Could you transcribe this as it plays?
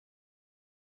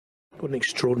What an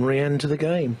extraordinary end to the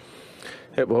game.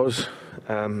 It was.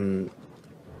 The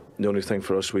only thing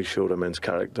for us, we showed immense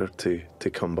character to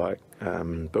come back.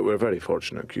 But we're very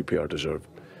fortunate. QPR deserved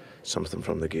something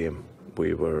from the game.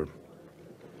 We were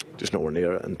just nowhere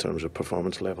near it in terms of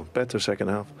performance level. Better second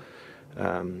half.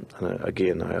 And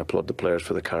again, I applaud the players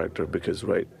for the character, because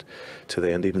right to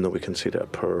the end, even though we conceded a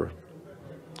poor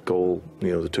goal,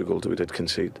 the 2 goals that we did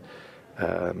concede,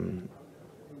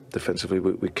 defensively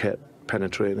we kept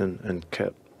penetrating and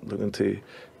kept looking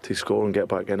to score and get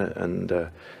back in it. And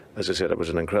as I said, it was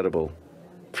an incredible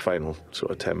final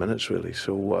sort of 10 minutes really.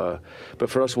 So, but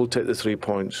for us, we'll take the 3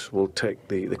 points. We'll take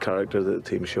the character that the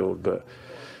team showed, but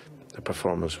the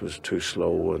performance was too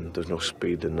slow, and there's no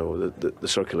speed, and the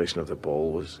circulation of the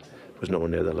ball was nowhere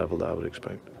near the level that I would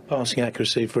expect. Passing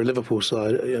accuracy for a Liverpool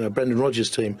side, Brendan Rodgers'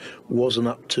 team wasn't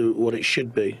up to what it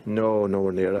should be. No,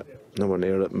 nowhere near it. Nowhere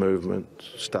near it. Movement,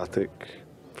 static,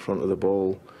 front of the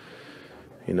ball.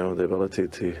 The ability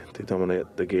to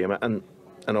dominate the game. And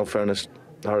in all fairness,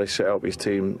 Harry set up his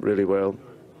team really well.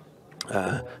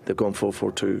 They've gone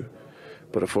 4-4-2,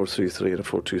 but a 4-3-3 and a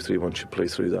 4-2-3, one should play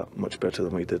through that much better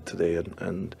than we did today.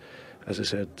 And as I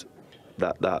said,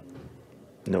 that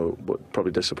what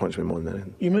probably disappoints me more than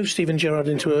anything. You moved Steven Gerrard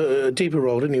into a deeper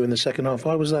role, didn't you, in the second half?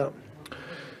 Why was that?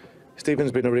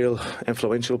 Steven's been a real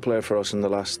influential player for us in the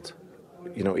last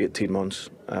 18 months.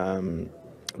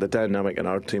 The dynamic in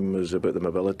our team was about the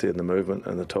mobility and the movement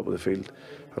and the top of the field,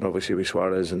 and obviously with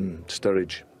Suarez and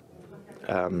Sturridge,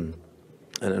 and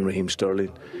then Raheem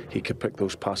Sterling, he could pick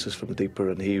those passes from deeper,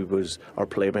 and he was our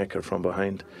playmaker from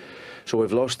behind. So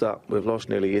we've lost that. We've lost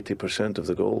nearly 80% of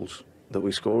the goals that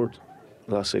we scored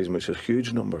last season, which is a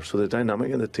huge number. So the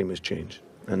dynamic in the team has changed,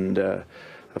 and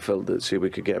I felt that we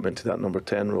could get him into that number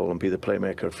 10 role and be the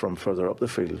playmaker from further up the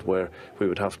field, where we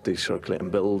would have to circulate and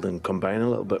build and combine a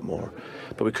little bit more.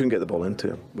 But we couldn't get the ball into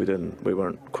him. We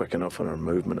weren't quick enough in our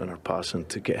movement and our passing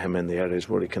to get him in the areas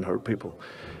where he can hurt people.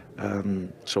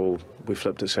 So we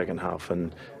flipped the second half,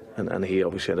 and he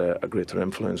obviously had a greater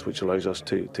influence, which allows us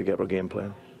to get our game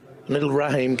plan. Little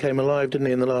Raheem came alive, didn't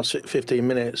he, in the last 15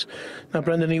 minutes? Now,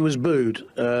 Brendan, he was booed.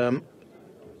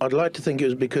 I'd like to think it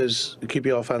was because the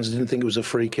QPR fans didn't think it was a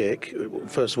free kick.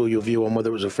 First of all, your view on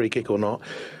whether it was a free kick or not.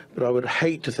 But I would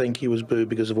hate to think he was booed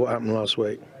because of what happened last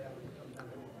week.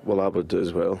 Well, I would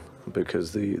as well,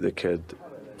 because the kid,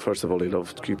 first of all, he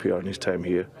loved QPR in his time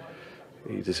here.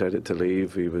 He decided to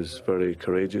leave. He was very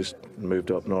courageous,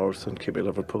 moved up north and came to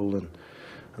Liverpool. And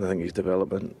I think his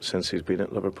development since he's been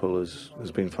at Liverpool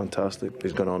has been fantastic.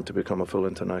 He's gone on to become a full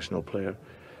international player,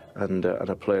 and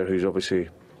a player who's obviously,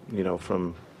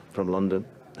 from London,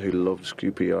 who loves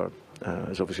QPR,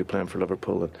 is obviously playing for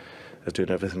Liverpool and is doing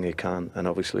everything he can, and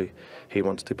obviously he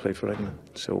wants to play for England.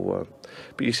 So,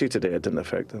 but you see today it didn't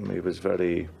affect him. He was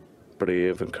very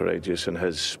brave and courageous, and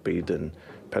his speed and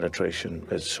penetration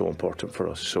is so important for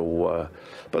us. So,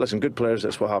 but listen, good players,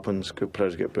 that's what happens. Good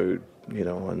players get booed,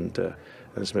 and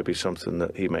it's maybe something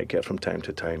that he might get from time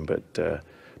to time,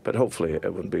 but hopefully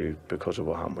it wouldn't be because of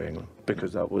what happened with England,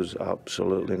 because that was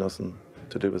absolutely nothing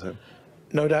to do with him.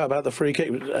 No doubt about the free kick.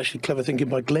 It was actually clever thinking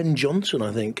by Glenn Johnson,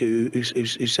 I think, who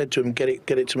said to him, get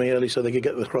it to me early so they could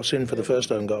get the cross in for the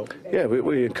first own goal. Yeah,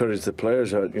 we encourage the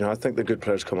players. I think the good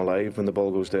players come alive when the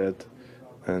ball goes dead,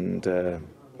 and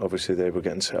obviously they were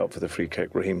getting set up for the free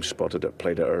kick. Raheem spotted it,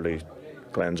 played it early.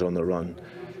 Glenn's on the run,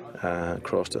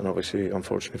 crossed it, and obviously,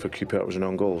 unfortunately for QPR, it was an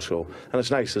own goal. So, and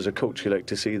it's nice as a coach, you like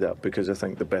to see that, because I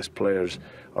think the best players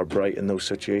are bright in those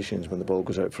situations when the ball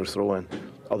goes out for throw-in.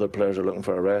 Other players are looking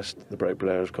for a rest. The bright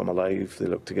players come alive. They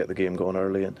look to get the game going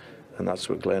early, and that's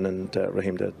what Glenn and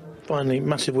Raheem did. Finally,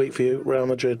 massive week for you, Real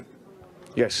Madrid.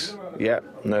 Yes, yeah.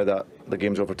 Now that the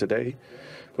game's over today,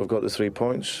 we've got the 3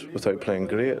 points without playing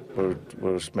great.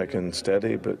 We're making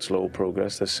steady but slow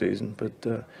progress this season.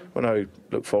 But we now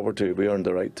look forward to, we earned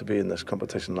the right to be in this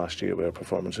competition last year with our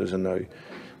performances, and now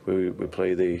we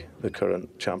play the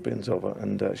current champions of it,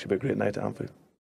 and it should be a great night at Anfield.